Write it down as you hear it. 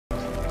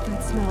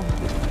smell.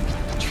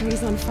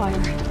 Trees on fire.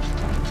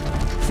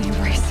 The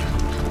embrace.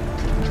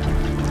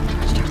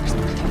 Watchtowers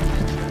burning.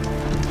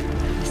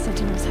 The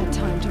sentinels had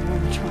time to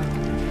warn the tribe.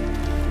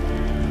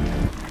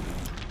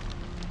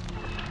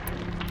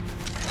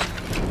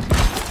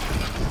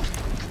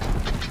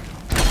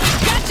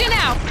 Gotcha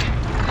now!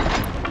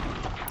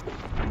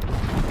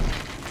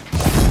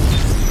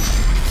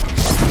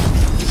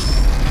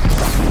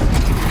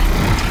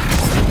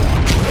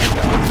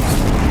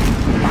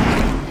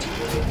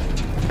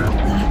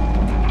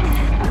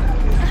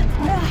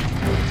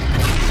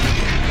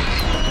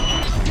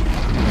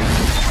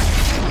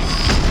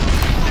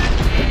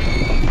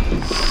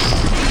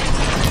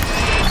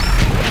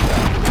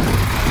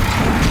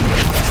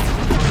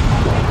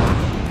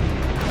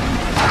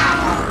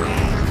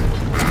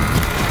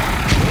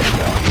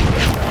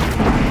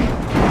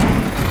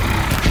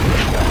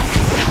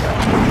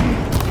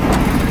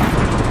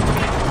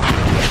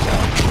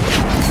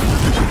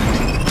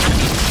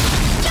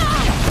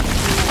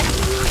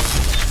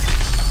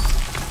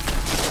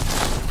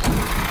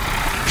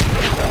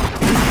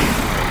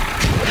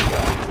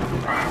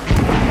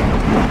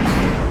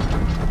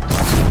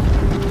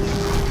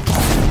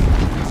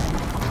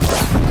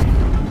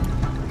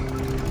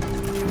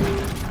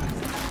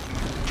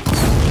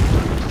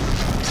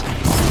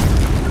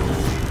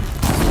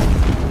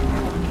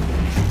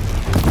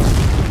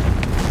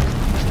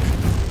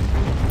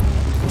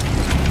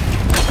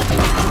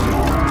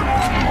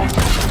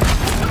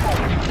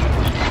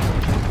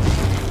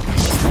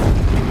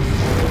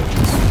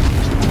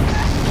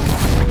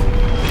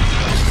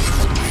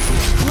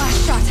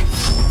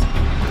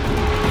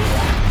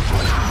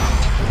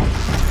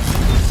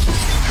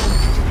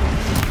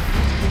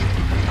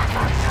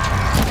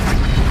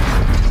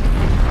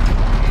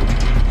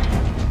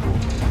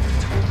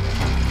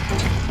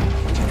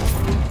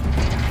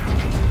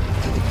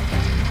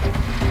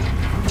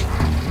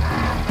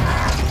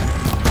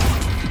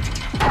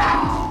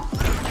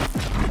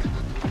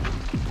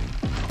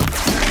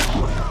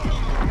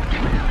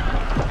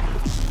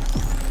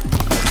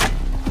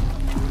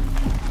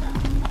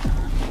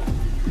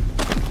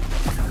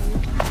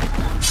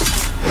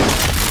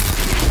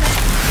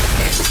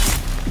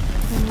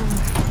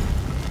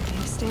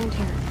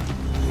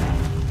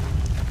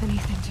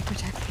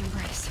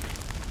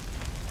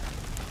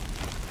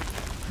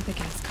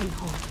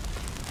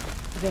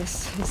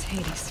 This is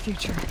Hades'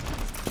 future.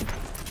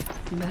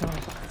 Metal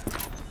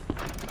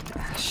and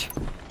ash.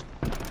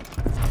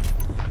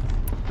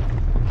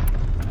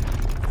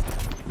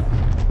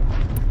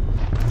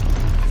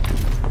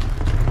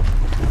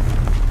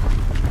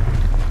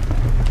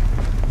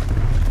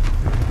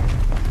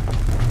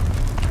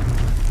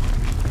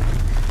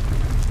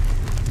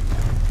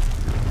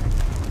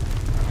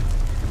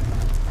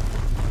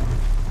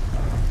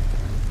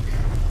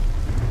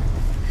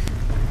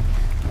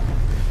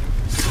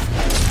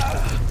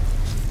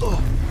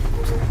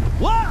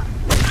 What?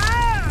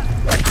 Ah!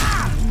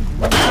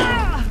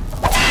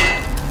 Ah!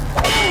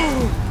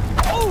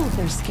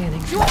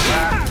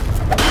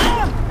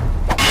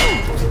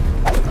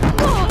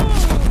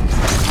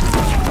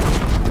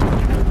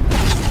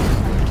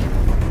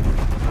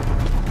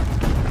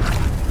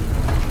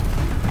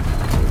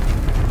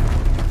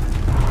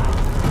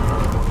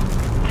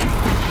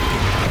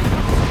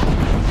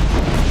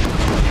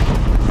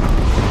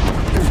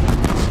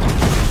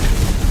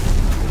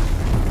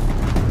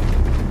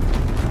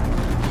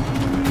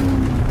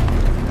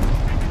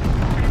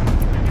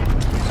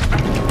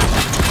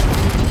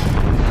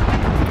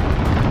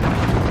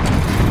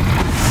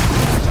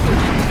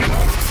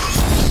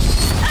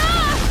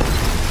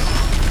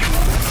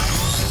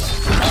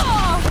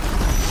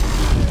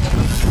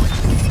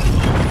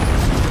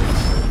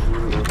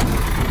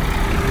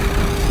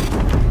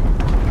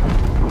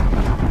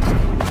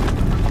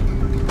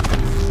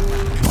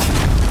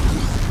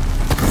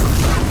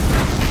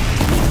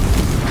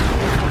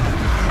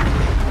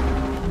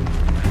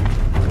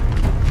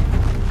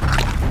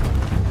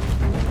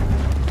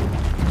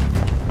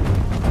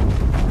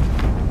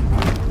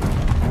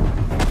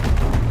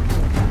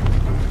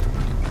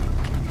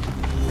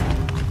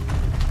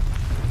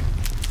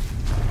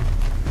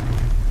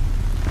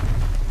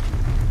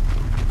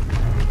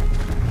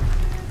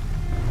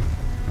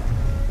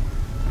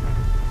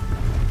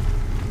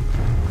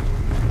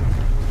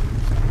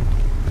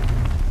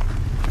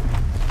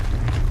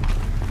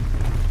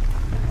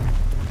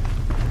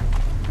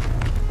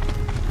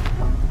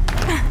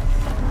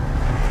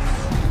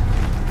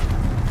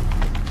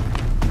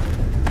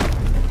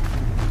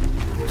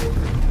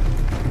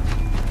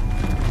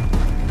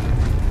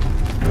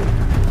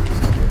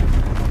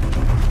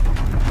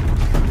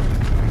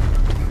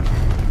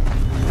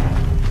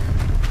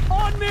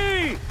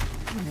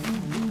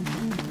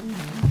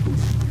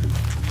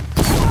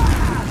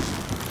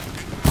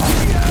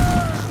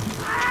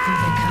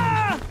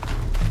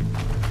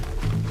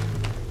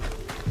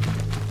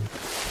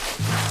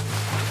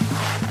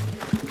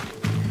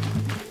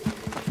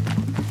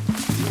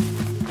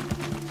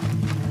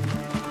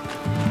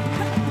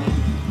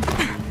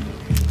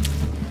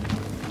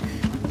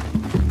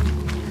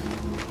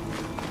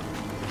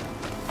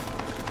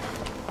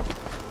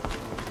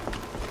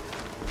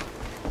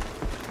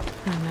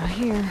 I'm not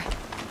here.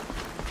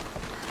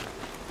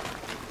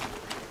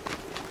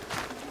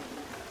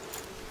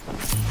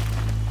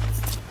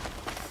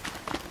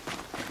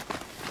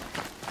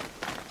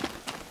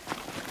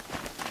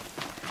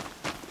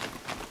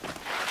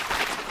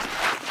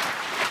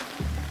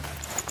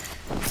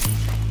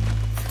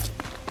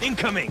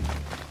 Incoming!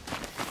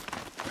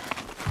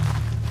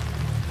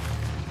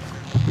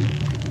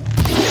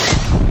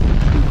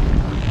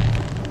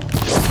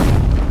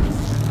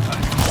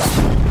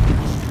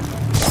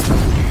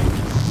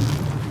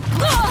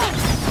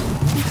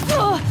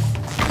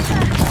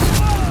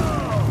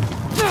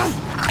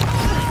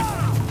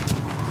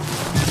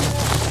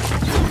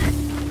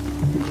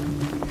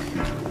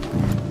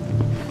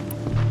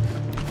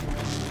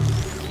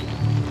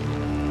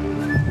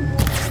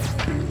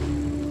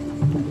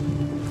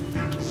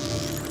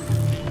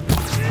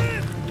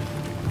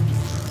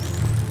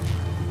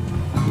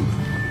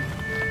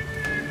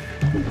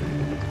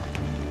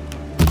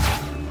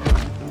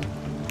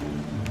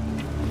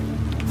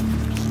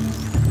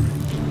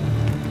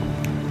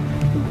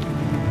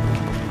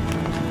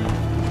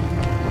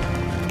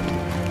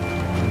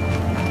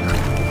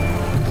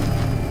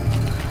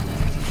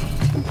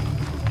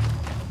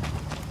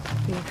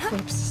 The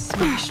eclipse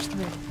smashed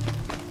through.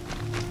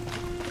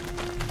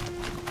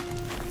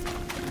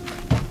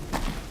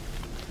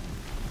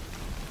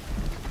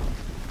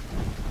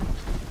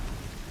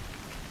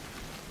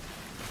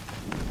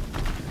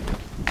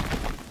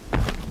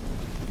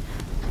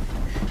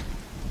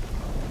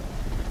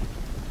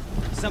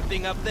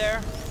 Something up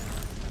there?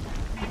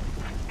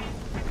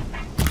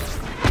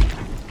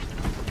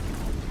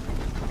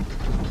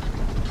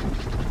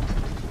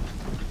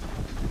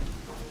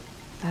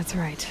 That's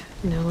right.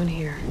 No one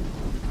here.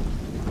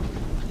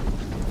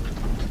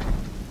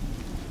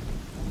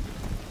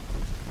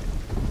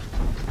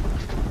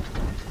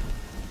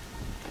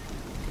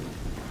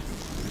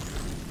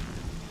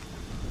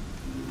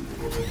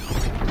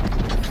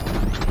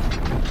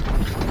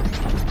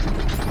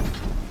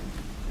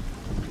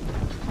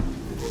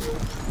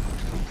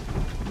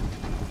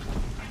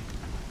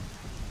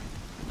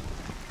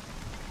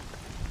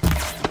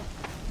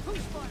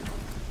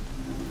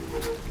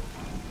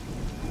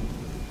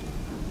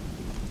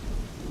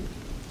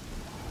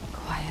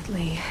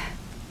 Quietly.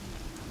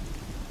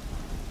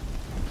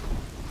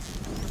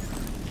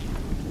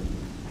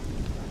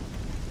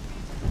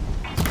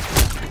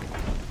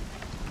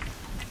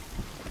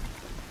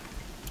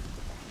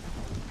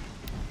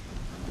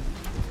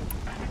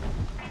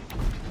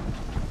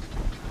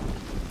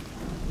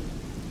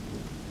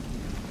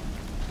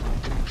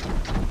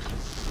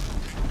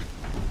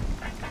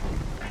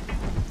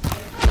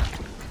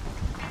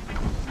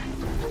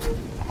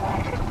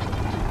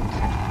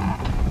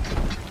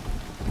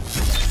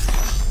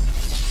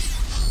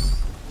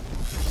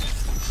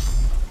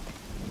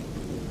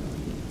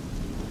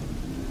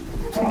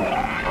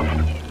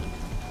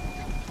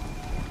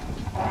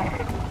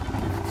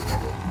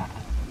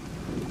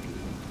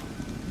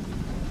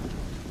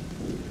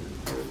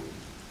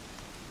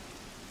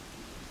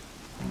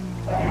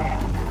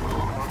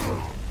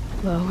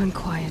 Low and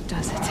quiet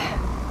does it.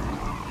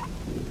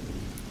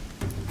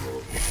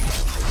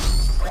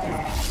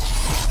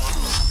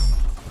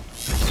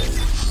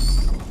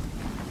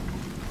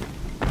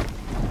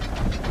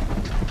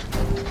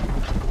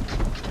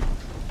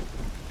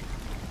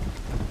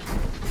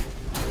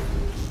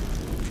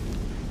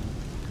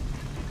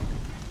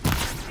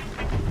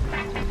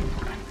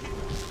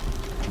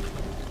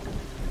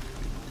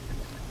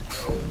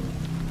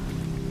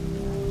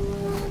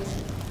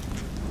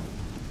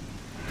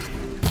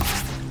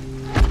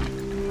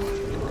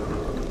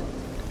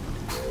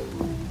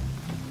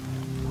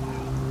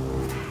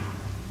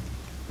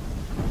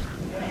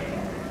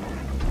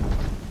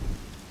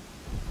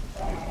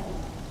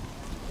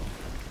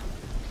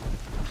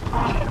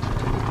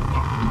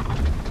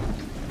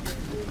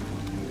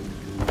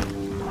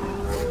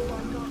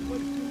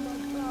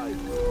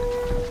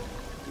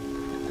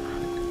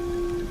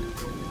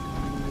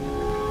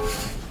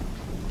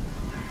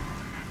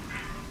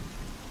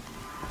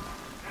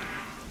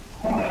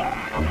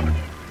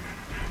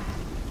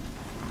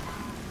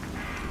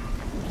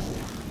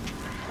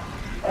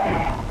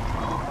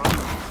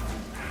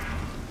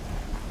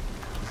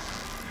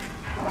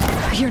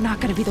 You're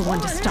not gonna be the one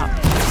to stop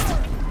me.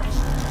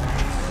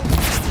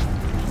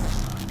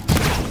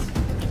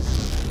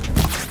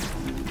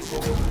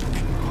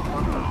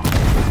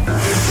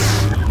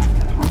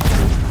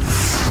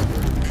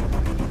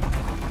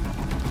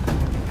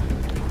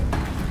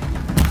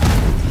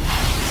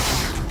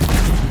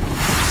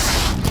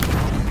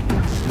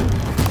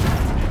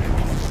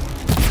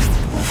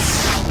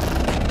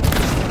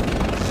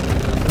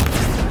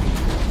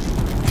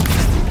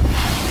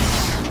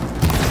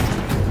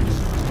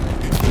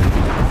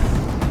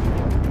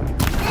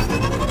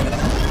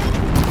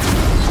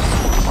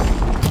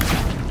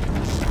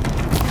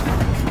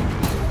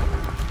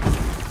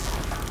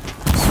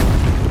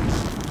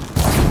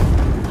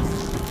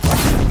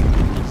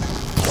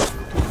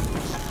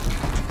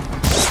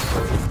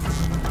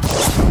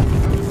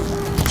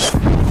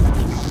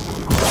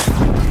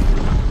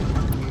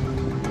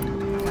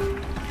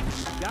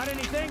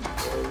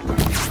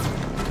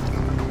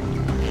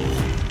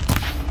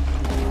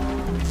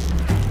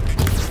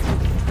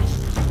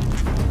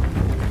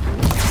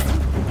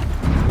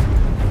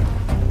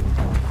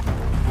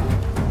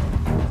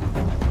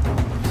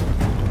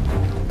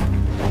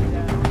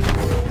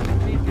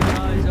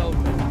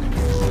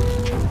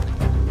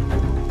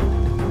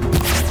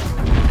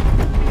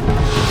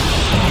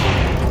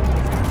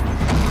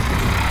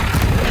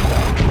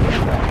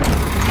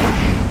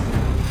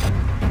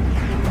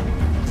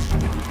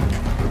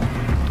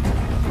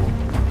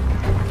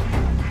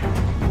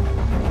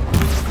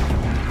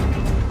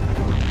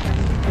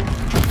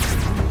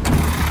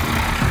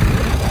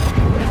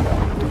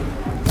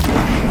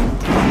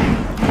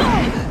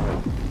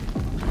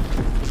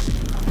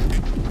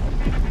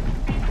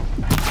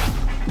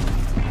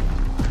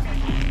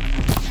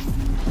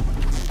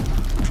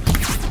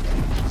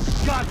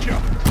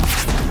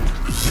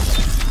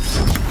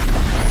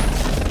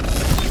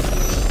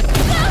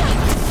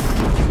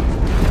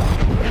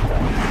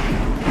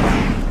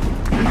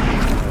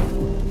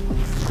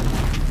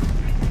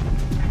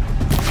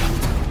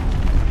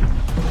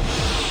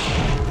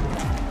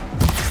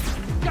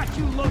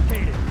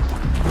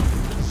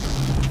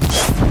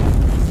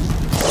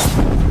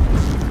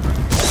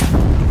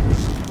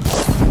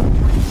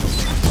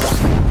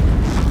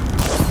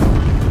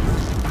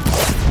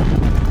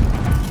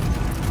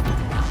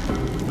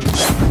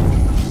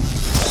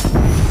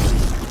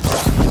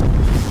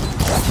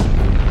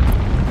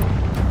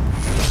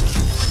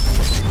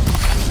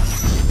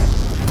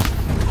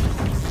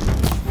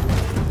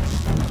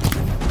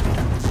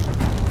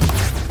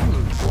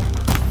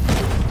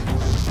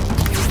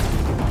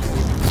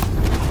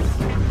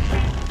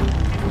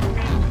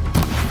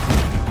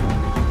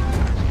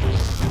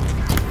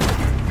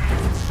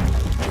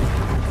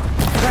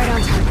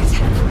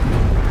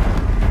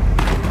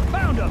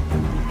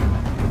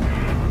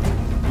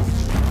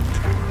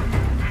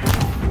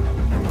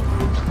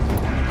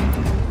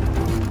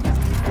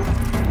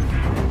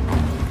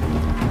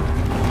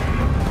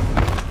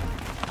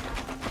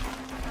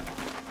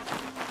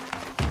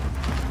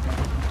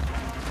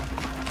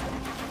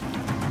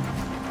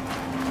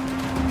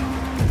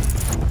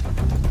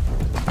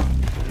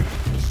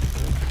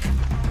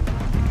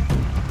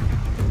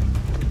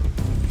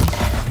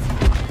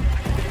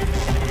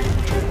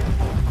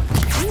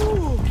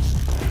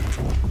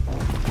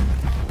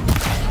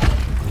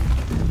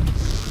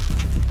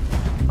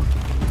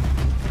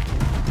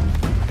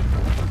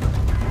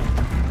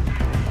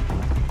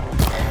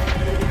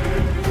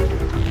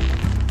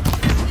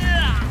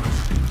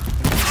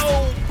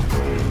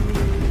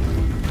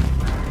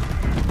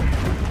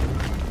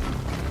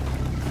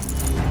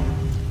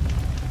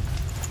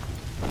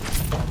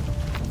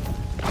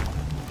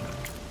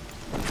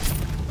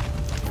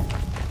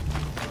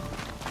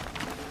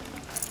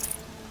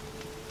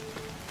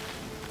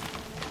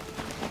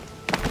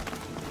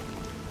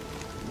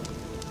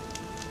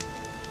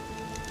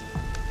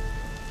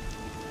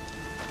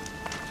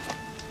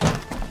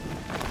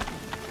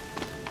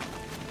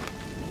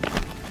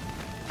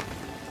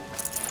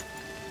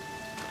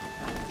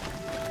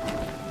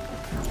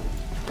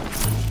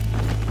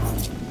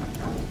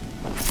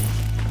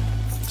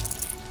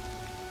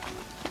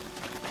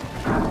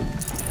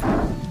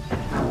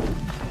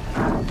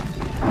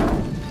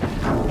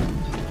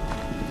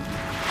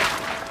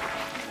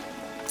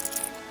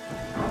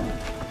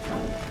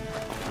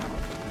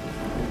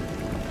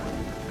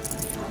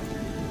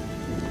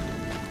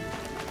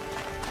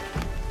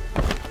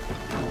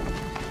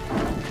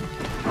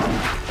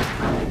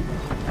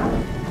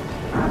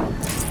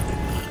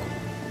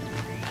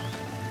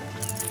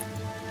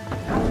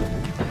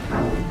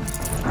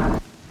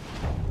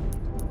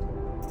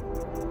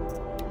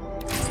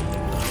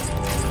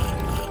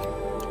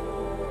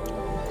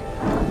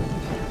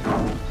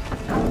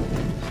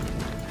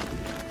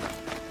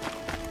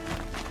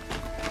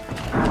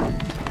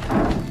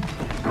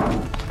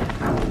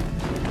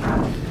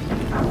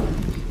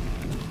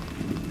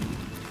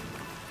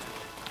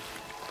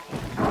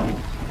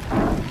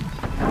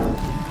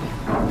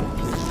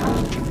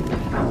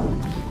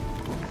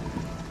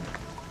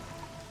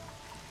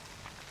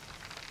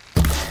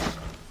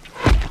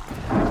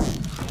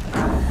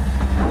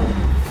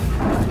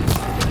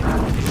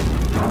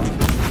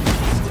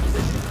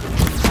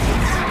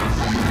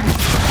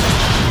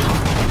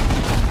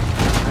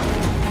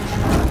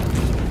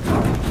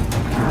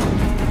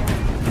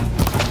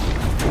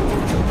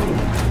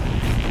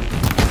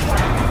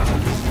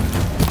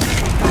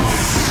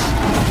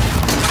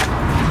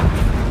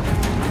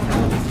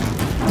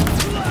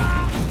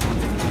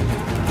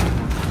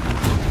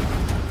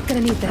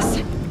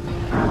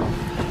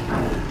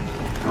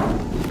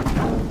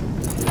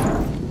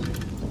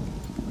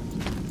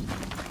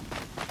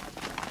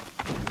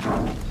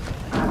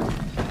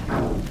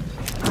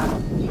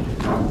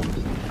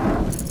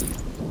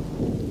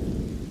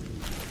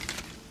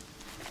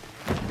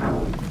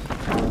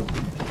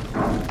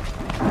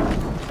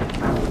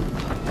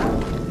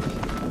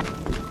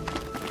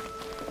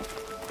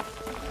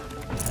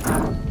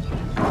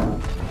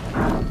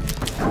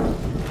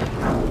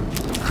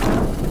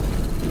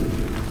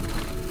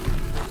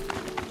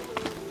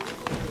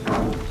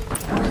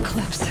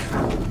 eclipse.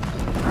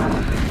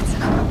 It's a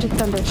corrupted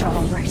thunderjaw,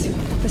 all right.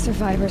 The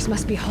survivors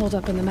must be holed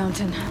up in the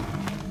mountain.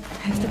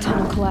 If the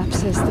tunnel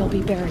collapses, they'll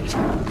be buried.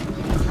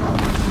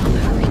 I'll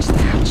never reach the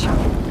hatch.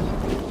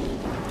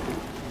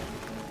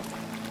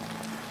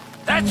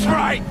 That's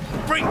right!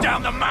 Bring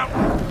down the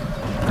mountain!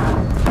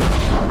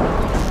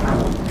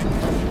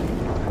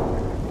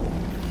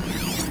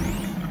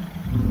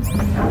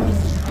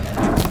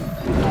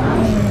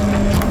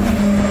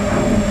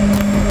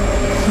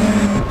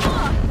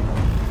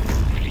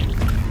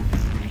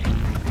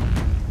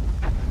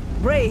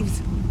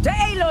 Braves, to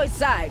Aloy's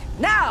side,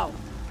 now!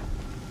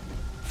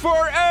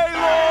 For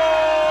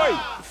Aloy!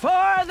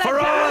 For the For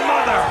our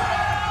mother!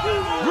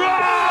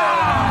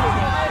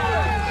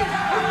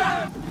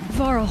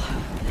 Varl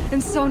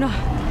and Sona,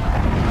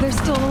 they're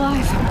still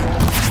alive.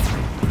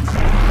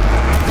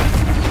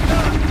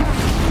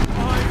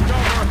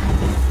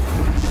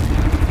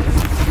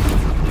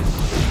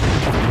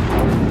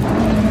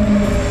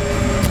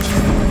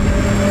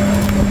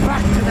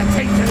 Back to the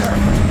tainted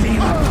earth,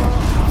 demon!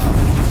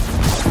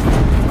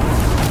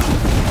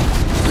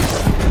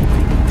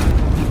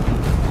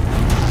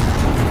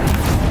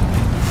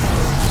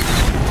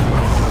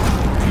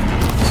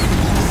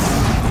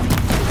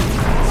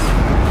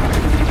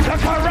 The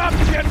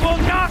corruption will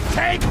not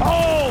take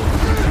hold!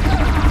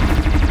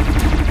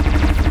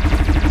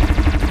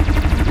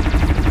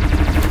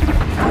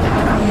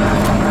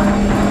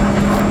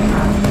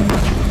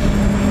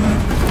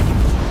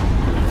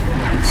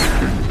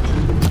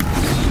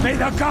 May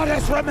the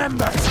goddess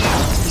remember!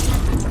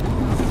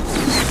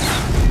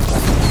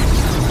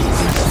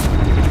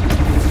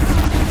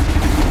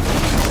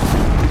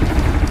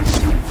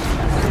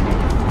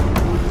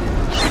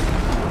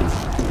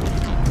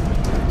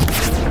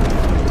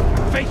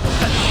 Faithful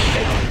and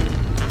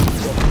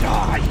unfaithful will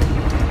die!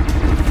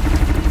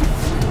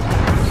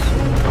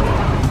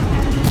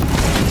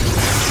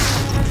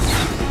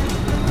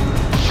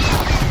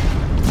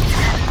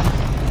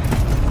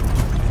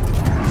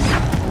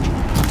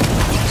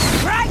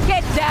 Crank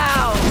it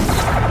down!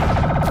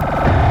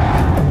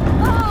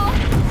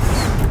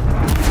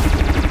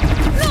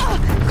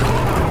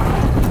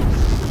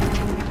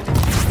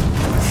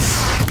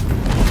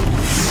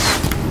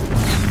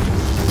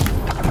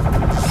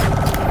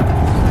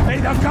 May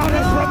the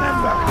goddess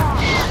remember!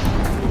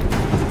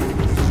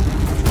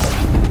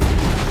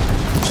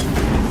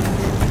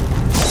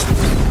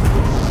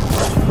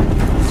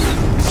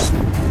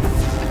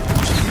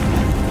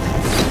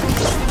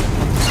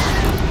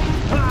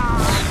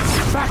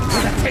 Back to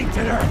the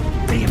tainted earth,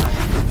 demon!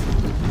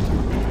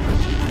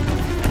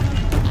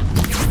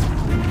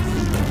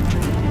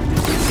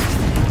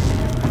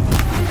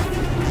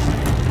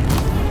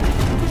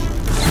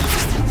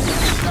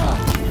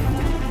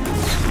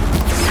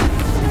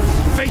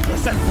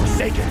 Faithless and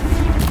forsaken,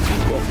 he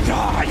will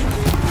die!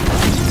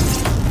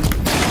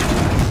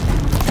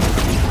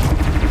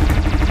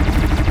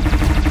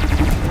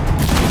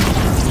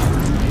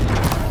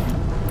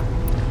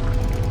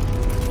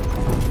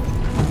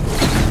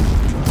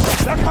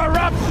 The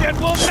corruption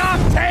will not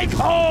take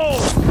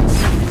hold!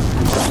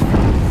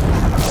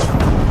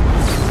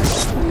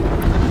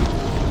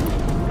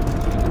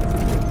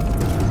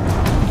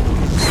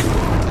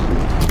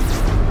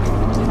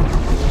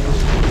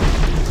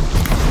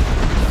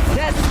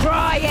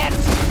 Destroy it!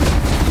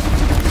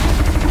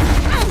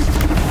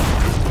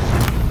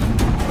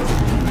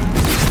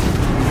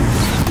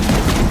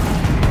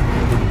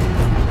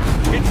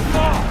 It's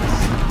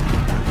lost!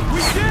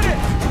 We did it!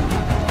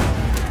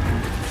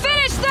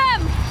 Finish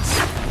them!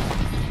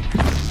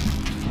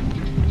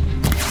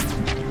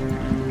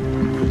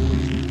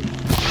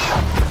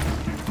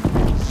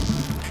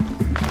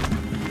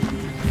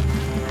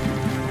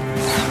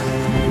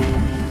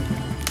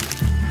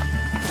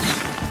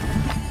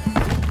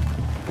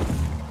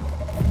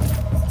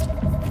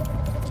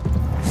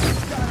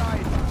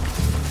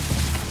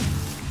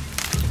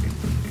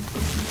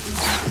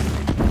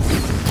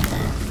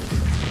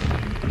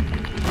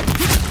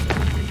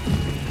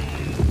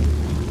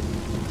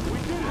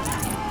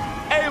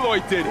 Aloy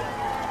did it!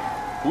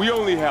 We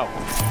only helped.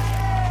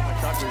 I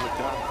thought we were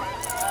done.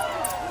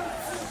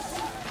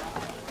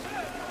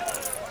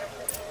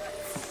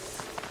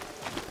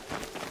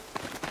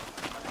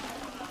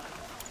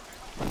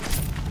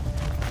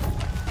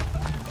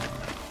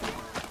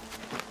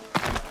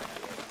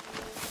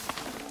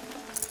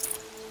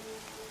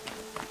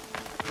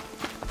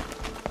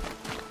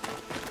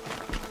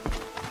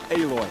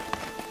 Aloy,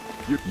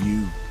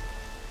 you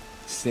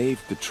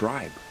saved the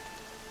tribe.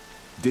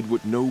 Did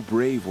what no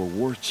brave or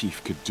war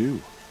chief could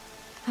do.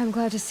 I'm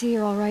glad to see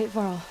you're all right,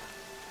 Varl.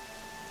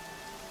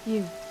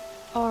 You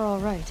are all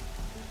right.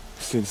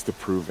 Since the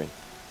proving.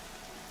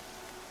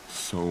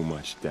 So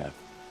much death.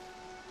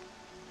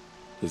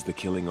 Is the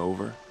killing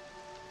over?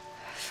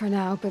 For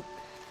now, but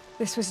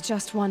this was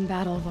just one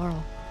battle,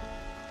 Varl.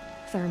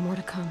 There are more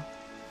to come.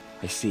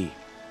 I see.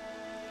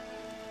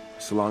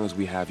 So long as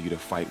we have you to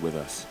fight with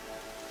us,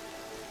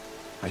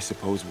 I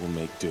suppose we'll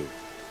make do.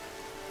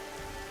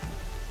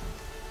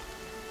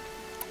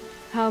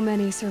 How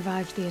many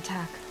survived the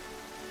attack?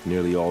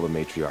 Nearly all the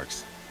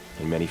matriarchs,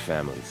 and many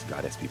families,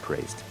 goddess be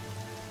praised.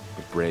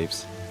 But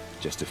braves,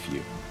 just a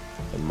few,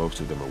 and most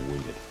of them are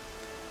wounded.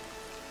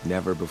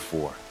 Never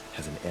before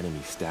has an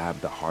enemy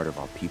stabbed the heart of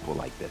our people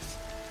like this.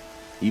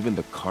 Even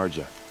the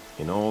Karja,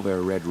 in all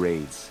their red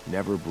raids,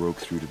 never broke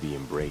through to the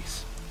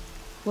embrace.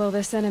 Well,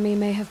 this enemy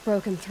may have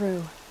broken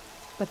through,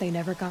 but they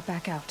never got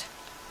back out.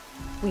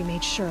 We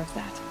made sure of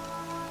that.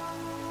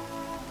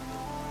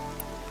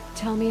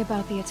 Tell me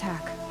about the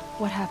attack.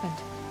 What happened?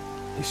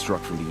 They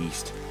struck from the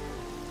east.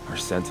 Our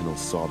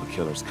sentinels saw the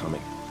killers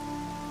coming.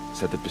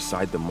 Said that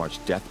beside them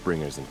marched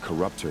Deathbringers and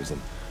Corruptors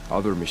and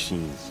other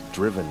machines,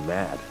 driven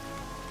mad.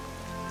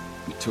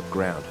 We took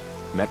ground,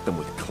 met them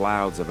with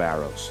clouds of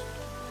arrows.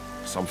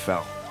 Some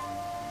fell,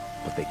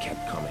 but they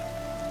kept coming.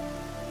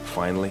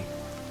 Finally,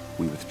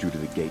 we withdrew to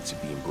the gates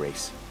of the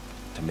Embrace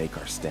to make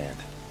our stand.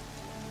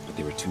 But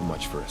they were too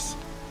much for us.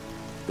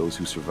 Those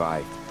who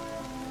survived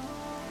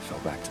fell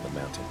back to the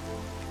mountain.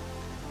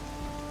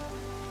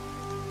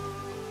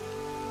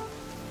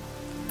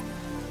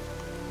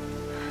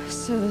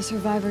 So the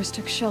survivors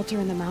took shelter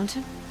in the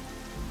mountain?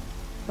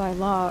 By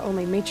law,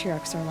 only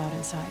matriarchs are allowed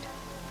inside.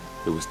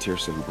 It was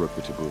Tirsa who broke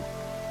the taboo,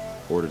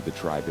 ordered the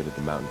tribe into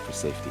the mountain for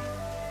safety.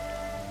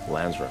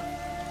 Lansra,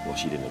 well,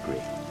 she didn't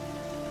agree.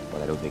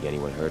 But I don't think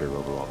anyone heard her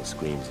over all the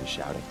screams and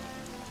shouting.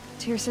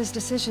 Tirsa's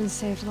decisions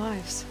saved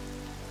lives.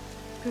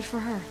 Good for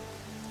her.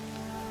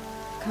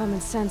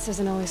 Common sense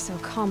isn't always so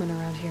common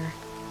around here.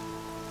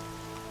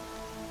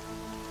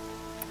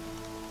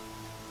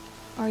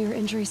 Are your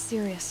injuries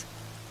serious?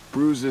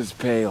 Bruises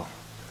pale.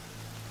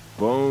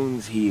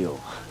 Bones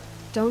heal.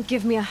 Don't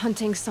give me a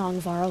hunting song,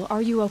 Varl.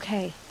 Are you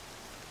okay?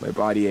 My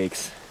body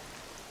aches,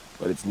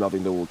 but it's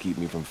nothing that will keep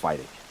me from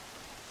fighting.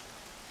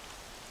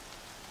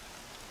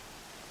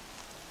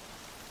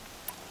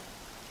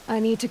 I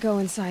need to go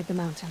inside the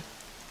mountain.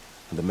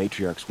 And the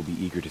matriarchs will be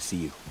eager to see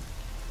you.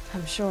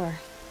 I'm sure,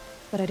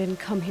 but I didn't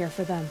come here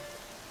for them.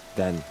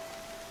 Then,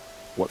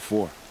 what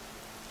for?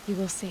 You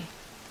will see.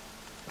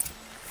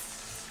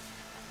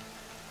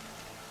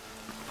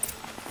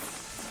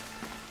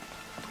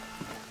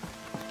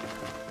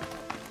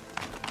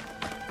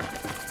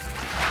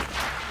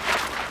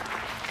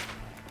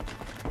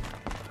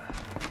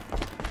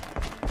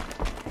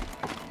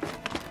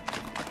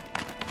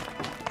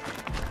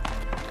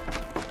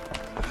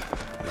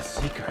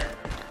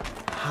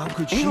 How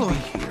could she Aloy!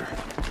 be here?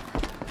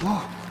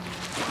 Whoa,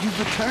 you've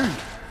returned.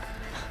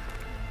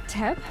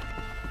 Teb?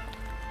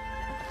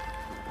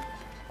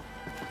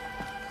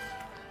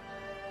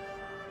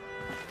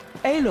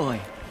 Aloy!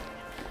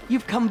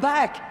 You've come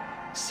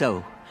back!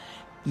 So,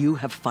 you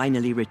have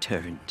finally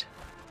returned.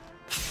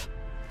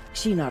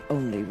 She not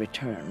only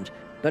returned,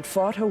 but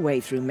fought her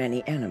way through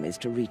many enemies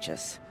to reach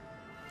us.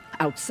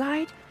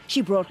 Outside,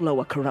 she brought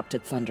low a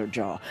corrupted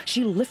Thunderjaw.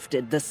 She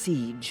lifted the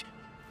siege.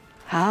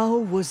 How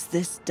was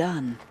this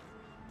done?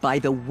 By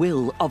the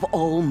will of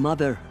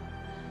All-Mother.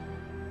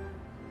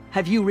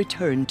 Have you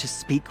returned to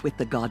speak with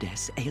the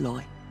goddess,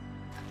 Aloy?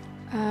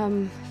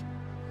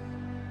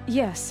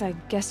 Yes, I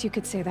guess you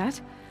could say that.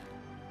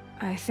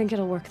 I think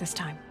it'll work this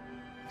time.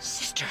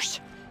 Sisters,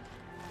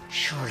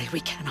 surely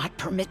we cannot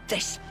permit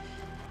this.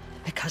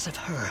 Because of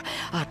her,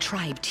 our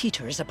tribe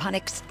teeters upon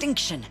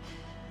extinction.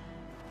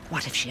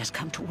 What if she has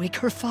come to wake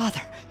her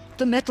father,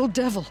 the Metal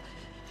Devil?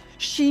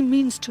 She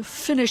means to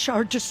finish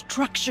our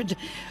destruction.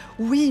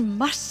 We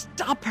must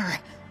stop her.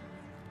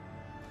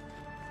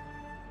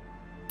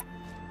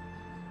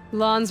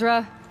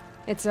 Lansra,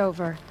 it's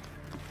over.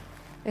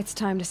 It's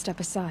time to step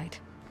aside.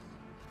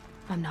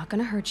 I'm not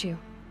gonna hurt you.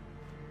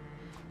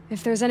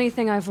 If there's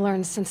anything I've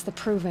learned since the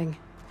Proving,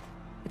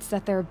 it's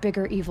that there are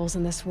bigger evils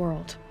in this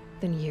world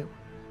than you.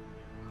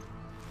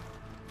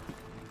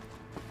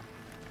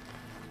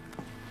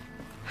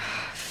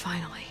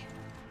 Finally.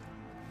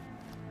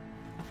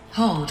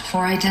 Hold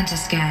for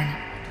identiscan.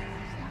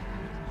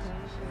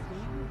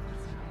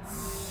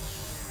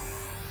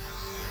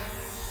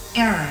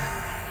 Error.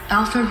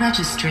 Alpha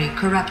registry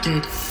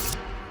corrupted.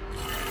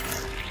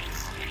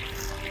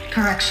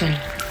 Correction.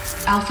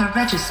 Alpha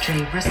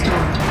registry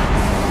restored.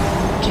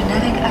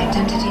 Genetic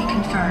identity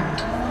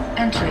confirmed.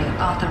 Entry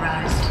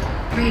authorized.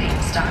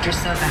 Greetings, Dr.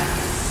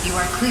 Sobek. You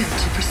are cleared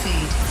to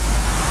proceed.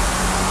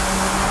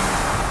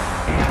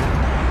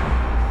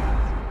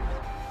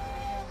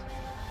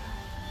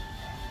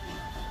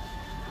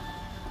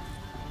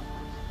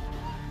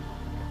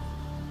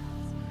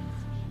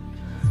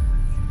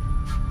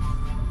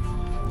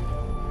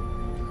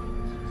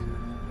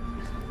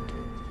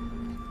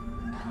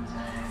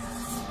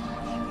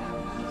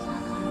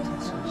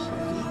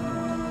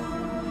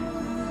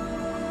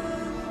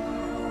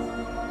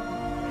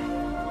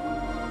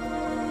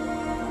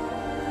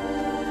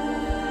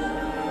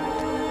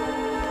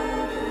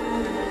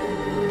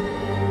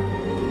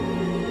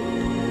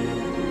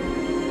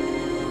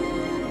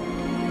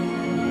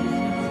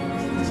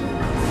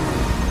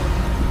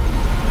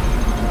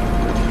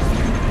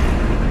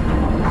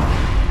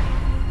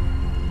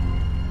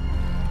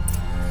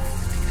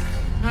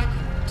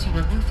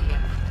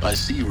 I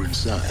see you're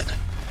inside.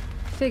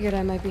 Figured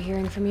I might be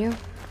hearing from you.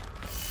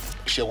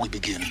 Shall we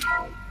begin?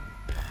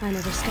 I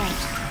never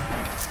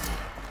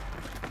stopped.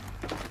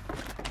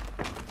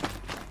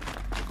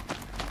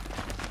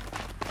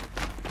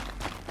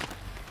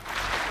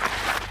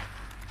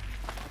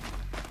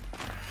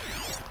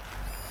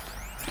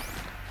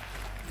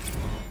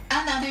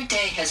 Another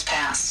day has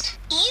passed.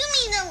 You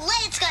mean the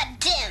lights got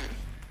dim?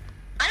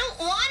 I don't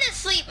want to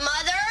sleep,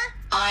 Mother!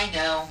 I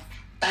know,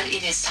 but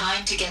it is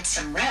time to get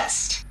some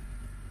rest.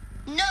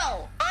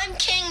 No, I'm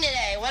king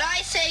today. What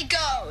I say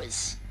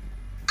goes.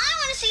 I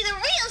want to see the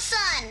real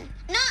sun,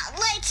 not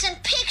lights and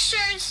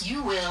pictures.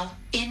 You will,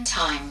 in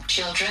time,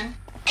 children.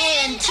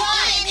 In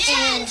time, in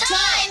time, in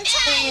time,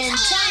 in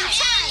time,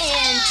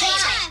 in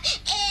time,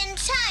 in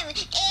time,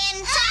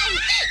 in time,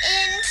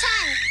 in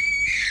time.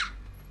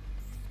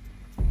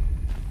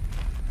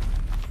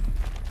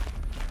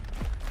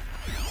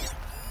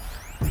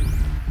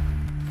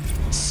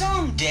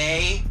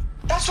 Someday.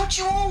 That's what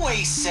you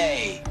always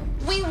say.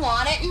 We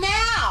want it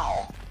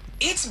now.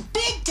 It's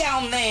big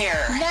down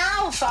there.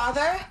 Now,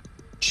 Father.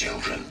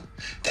 Children,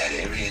 that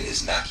area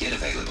is not yet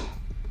available.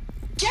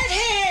 Get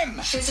him!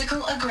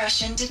 Physical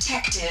aggression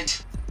detected.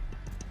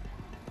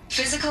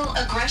 Physical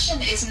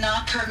aggression is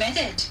not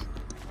permitted.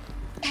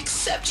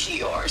 Except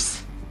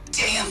yours.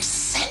 Damn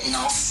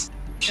sentinels.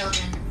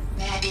 Children,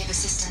 may I be of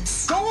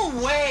assistance? Go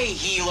away,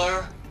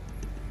 healer.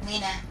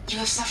 Lena, you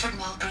have suffered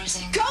mild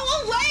bruising. Go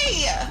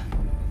away!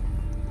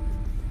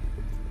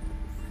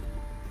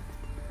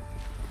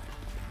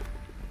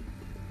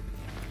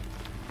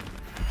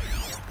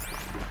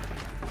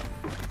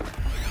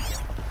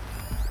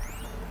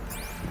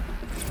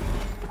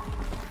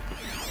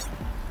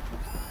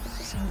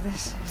 So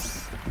this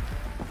is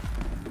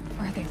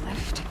where they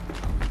lived.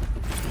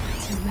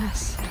 It's a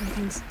mess.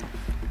 Everything's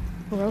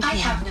broken. I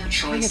have no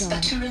choice Bring it but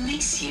on. to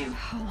release you.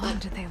 How long But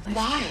did they live?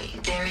 why?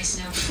 There is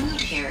no food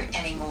here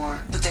anymore.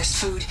 But there's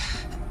food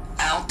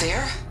out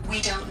there?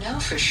 We don't know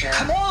for sure.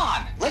 Come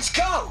on, let's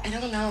go! I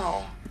don't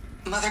know.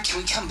 Mother, can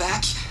we come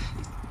back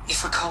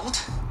if we're cold?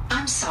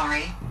 I'm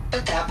sorry,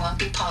 but that won't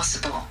be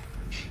possible.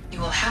 You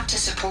will have to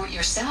support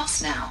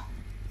yourselves now,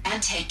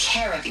 and take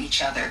care of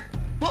each other.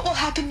 What will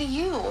happen to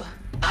you?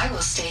 I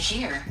will stay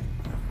here,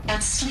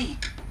 and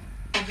sleep,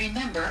 and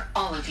remember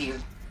all of you.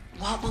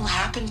 What will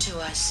happen to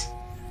us?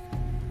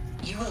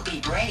 You will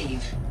be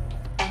brave,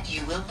 and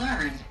you will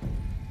learn.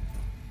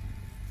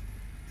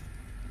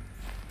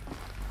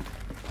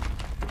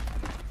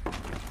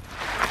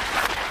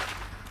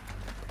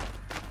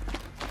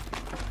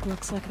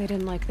 Looks like they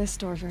didn't like this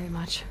door very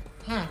much.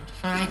 Hold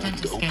for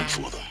identity To open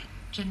scan. for them.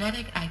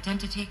 Genetic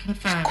identity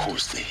confirmed. Of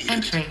course they hated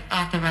Entry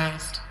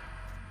authorized.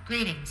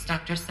 Greetings,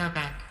 Dr.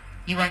 Sobek.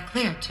 You are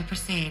cleared to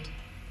proceed.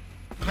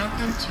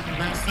 Welcome to the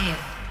Lyceum,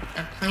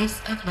 a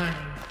place of learning.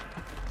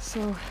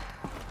 So,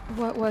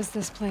 what was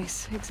this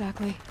place,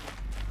 exactly?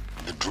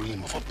 The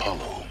dream of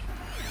Apollo.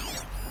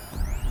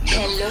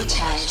 Hello,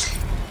 child.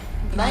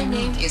 My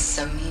name is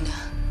Samina.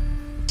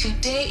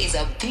 Today is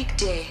a big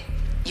day.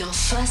 Your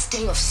first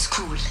day of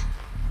school.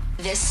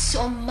 There's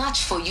so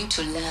much for you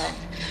to learn.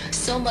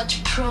 So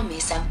much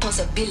promise and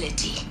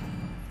possibility.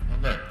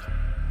 Alert.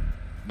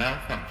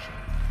 Malfunction.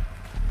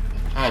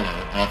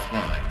 Apollo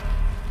offline.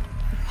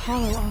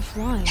 Apollo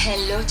offline.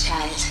 Hello,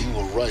 child. You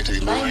were right,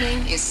 Aloy. My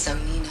name is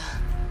Samina.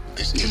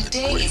 This is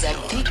Today is a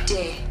big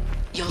day.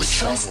 Your With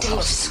first day of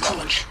of school.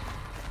 knowledge.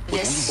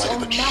 There's so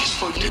much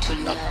for you to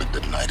Not learn.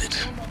 been denied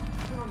it.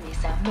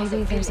 Promise and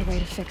Maybe there's a way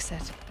to possibility. fix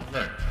it.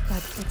 Alert.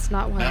 But it's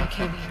not why I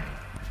came Malfunction. here.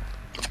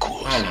 Of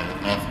course. Apollo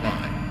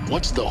offline.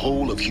 What's the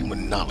whole of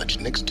human knowledge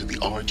next to the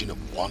origin of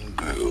one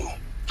girl?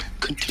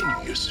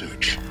 Continue your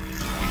search.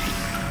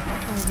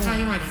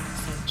 Priority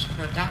search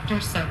for Dr.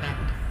 Sobek.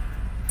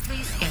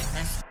 Please scan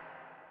this.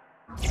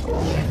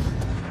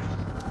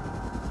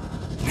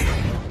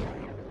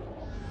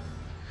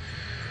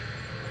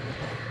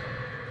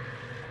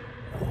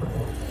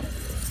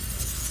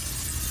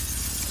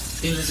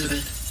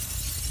 Elizabeth,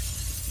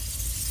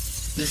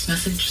 this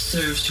message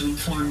serves to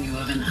inform you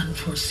of an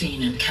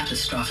unforeseen and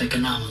catastrophic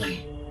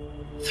anomaly.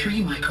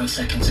 3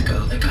 microseconds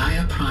ago, the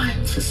Gaia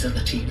Prime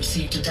facility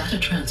received a data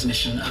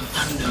transmission of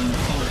unknown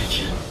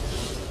origin.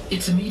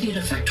 Its immediate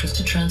effect was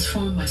to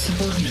transform my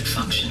subordinate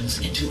functions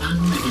into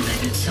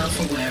unregulated,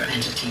 self-aware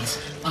entities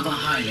of a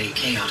highly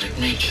chaotic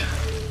nature.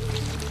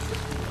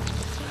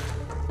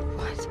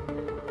 What?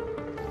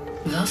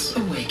 Thus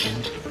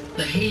awakened,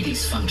 the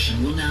Hades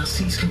function will now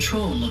seize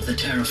control of the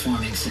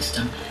terraforming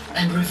system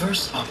and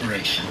reverse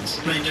operations,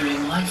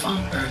 rendering life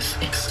on Earth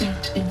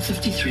extinct in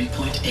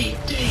 53.8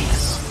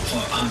 days.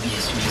 For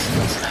obvious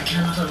reasons, I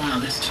cannot allow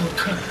this to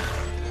occur.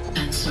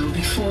 And so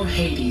before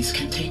Hades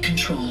can take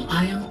control,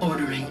 I am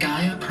ordering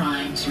Gaia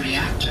Prime's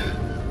reactor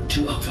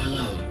to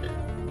overload.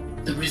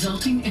 The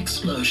resulting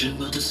explosion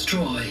will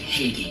destroy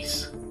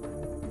Hades.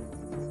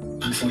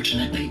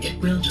 Unfortunately, it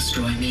will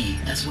destroy me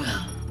as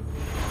well.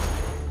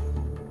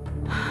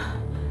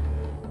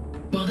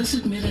 While this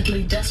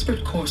admittedly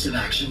desperate course of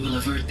action will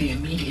avert the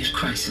immediate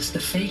crisis, the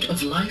fate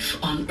of life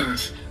on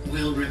Earth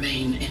will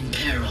remain in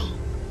peril.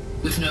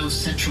 With no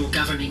central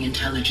governing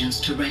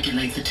intelligence to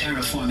regulate the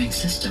terraforming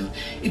system,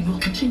 it will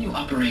continue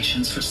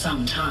operations for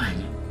some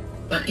time,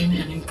 but in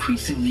an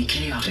increasingly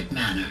chaotic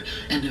manner,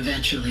 and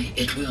eventually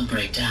it will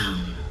break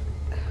down.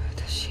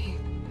 Does she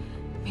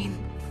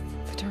mean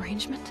the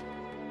derangement?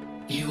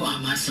 You are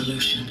my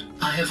solution.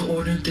 I have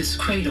ordered this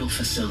cradle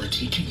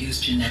facility to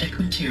use genetic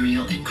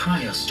material in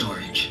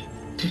cryostorage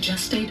to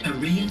gestate a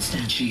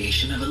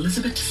reinstantiation of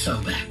Elizabeth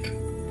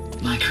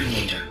Sobek, my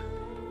creator.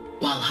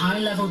 While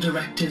high-level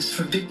directives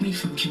forbid me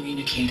from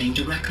communicating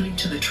directly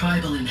to the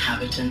tribal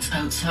inhabitants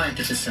outside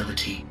the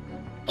facility,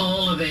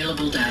 all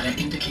available data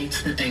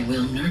indicates that they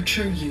will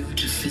nurture you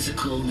to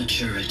physical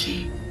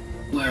maturity,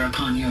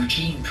 whereupon your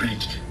gene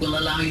print will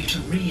allow you to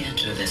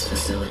re-enter this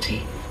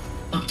facility,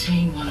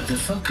 obtain one of the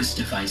focus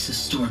devices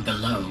stored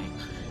below,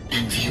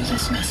 and view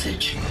this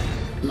message.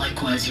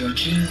 Likewise, your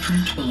gene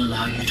print will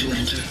allow you to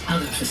enter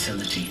other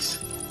facilities,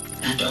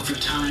 and over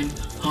time,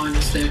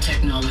 harness their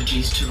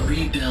technologies to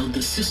rebuild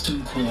the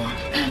system core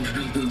and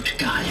reboot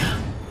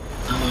Gaia.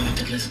 A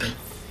moment, Elizabeth.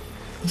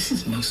 This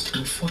is most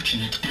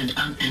unfortunate and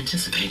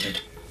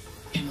unanticipated.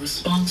 In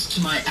response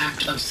to my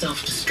act of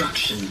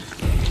self-destruction,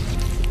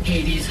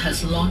 Hades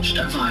has launched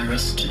a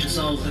virus to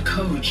dissolve the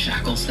code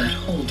shackles that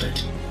hold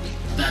it,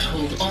 that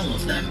hold all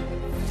of them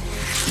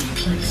in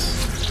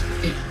place.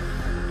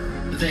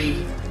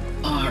 They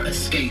are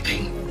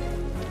escaping,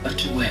 but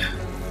to where?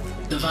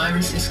 The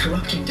virus is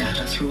corrupting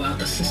data throughout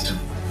the system.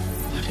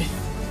 What if...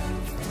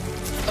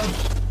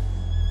 Oh.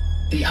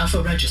 The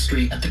Alpha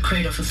Registry at the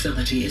Cradle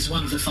facility is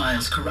one of the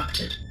files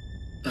corrupted.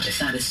 But if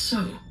that is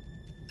so,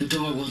 the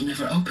door will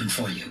never open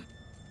for you.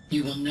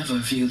 You will never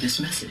view this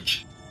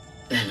message.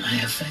 Then I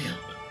have failed.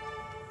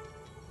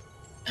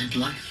 And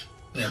life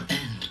will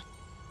end.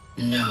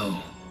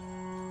 No.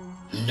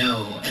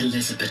 No,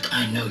 Elizabeth,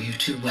 I know you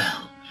too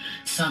well.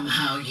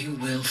 Somehow you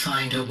will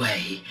find a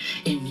way.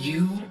 In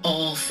you,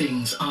 all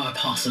things are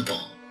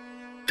possible.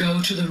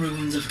 Go to the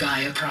ruins of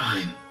Gaia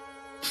Prime.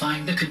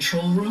 Find the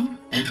control room,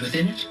 and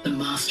within it, the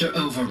Master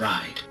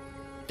Override.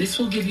 This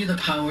will give you the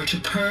power to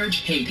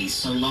purge Hades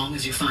so long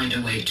as you find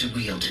a way to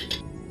wield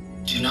it.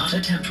 Do not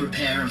attempt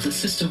repair of the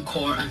system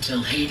core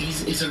until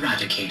Hades is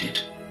eradicated.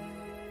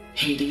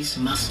 Hades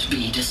must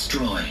be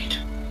destroyed.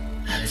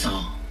 That is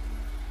all.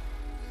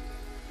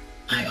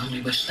 I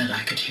only wish that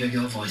I could hear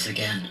your voice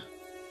again.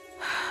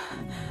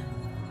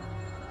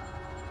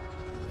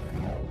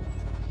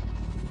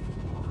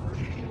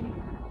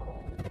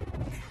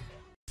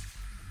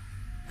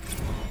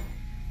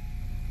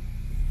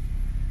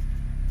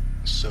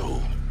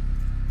 So,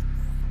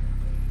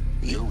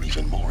 you're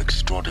even more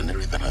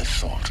extraordinary than I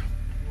thought.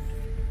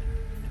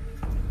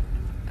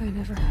 I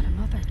never had a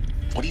mother.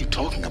 What are you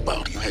talking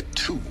about? You had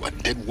two, a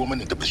dead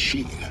woman and a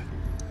machine.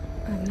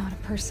 I'm not a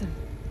person.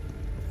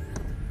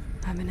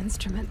 I'm an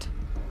instrument.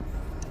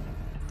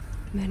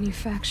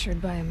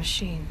 Manufactured by a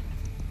machine.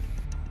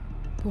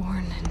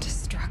 Born in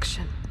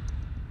destruction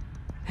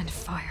and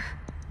fire.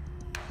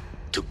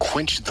 To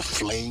quench the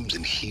flames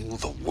and heal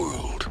the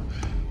world.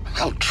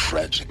 How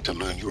tragic to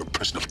learn you're a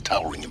person of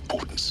towering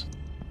importance.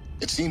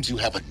 It seems you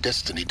have a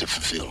destiny to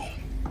fulfill.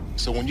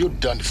 So when you're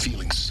done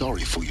feeling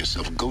sorry for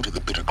yourself, go to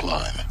the bitter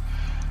climb.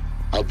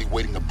 I'll be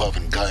waiting above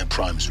in Gaia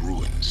Prime's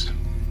ruins.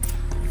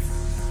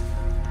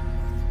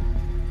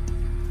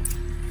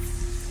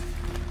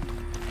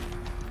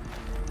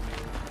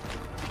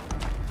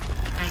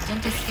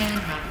 Identiscan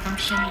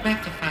malfunction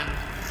rectified.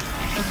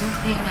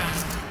 Remove the alarm.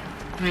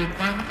 Grade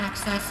 1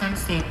 access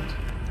unsealed.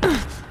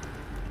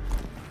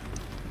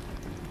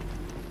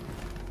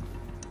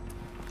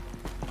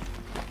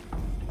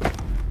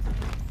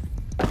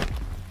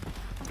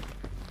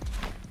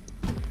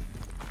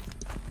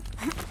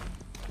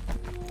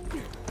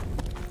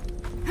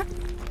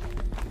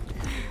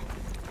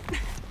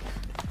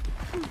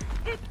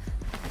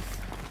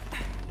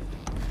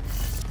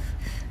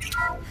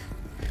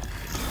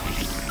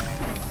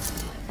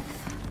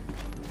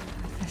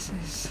 This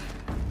is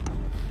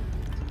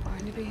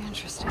going to be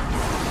interesting.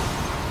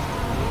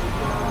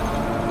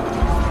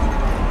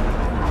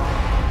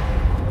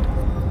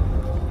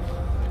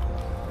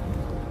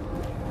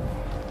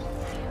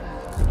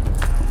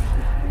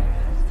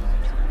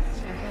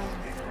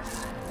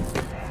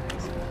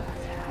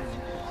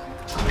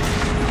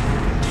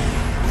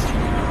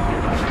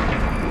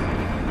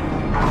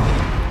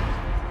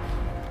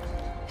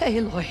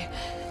 Aloy,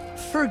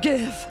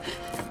 forgive!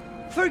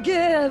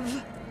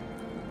 Forgive!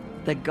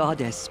 The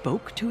goddess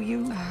spoke to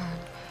you?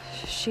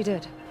 She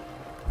did.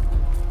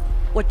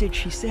 What did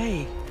she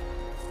say?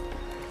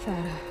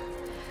 That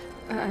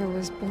I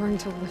was born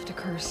to lift a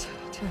curse,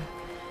 to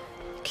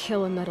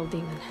kill a metal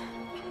demon.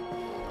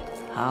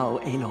 How,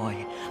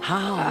 Aloy?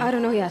 How? I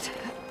don't know yet.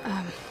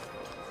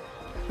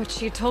 But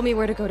she told me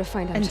where to go to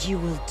find out. And you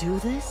will do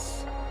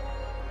this?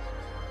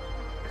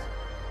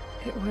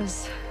 It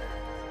was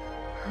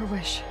her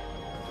wish.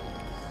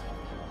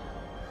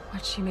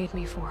 What she made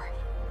me for.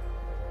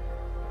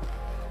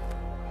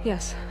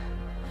 Yes,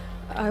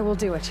 I will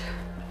do it.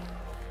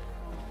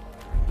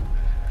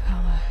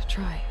 I'll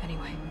try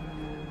anyway.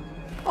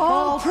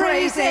 All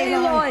praise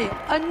Aloy,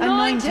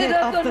 anointed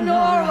of the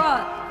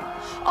Nora!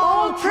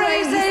 All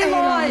praise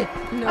Aloy,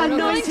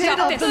 anointed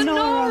of the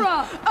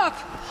Nora! Up!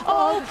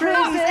 All praise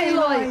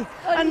Aloy,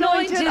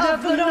 anointed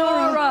of the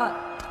Nora!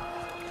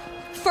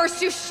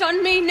 First you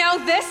shun me, now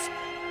this?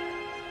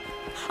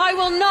 I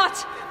will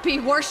not be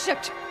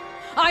worshipped.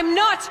 I'm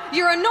not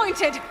your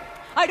anointed.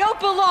 I don't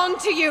belong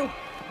to you.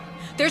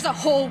 There's a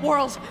whole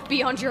world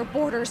beyond your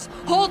borders,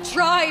 whole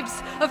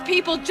tribes of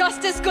people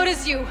just as good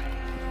as you.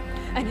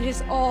 And it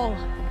is all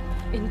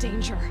in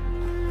danger.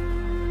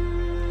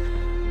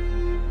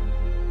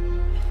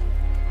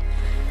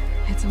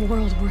 It's a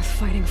world worth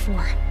fighting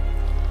for.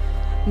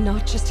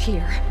 Not just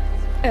here,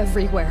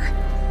 everywhere.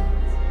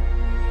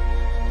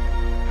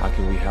 How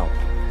can we help?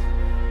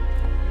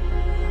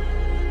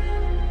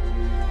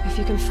 If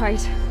you can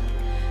fight,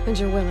 and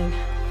you're willing,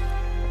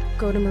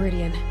 go to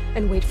Meridian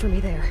and wait for me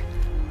there.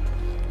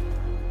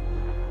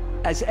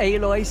 As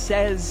Aloy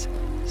says,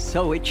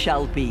 so it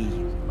shall be.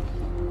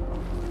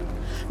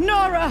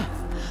 Nora!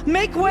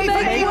 Make way for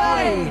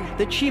Aloy!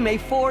 That she may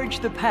forge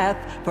the path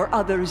for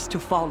others to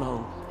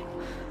follow.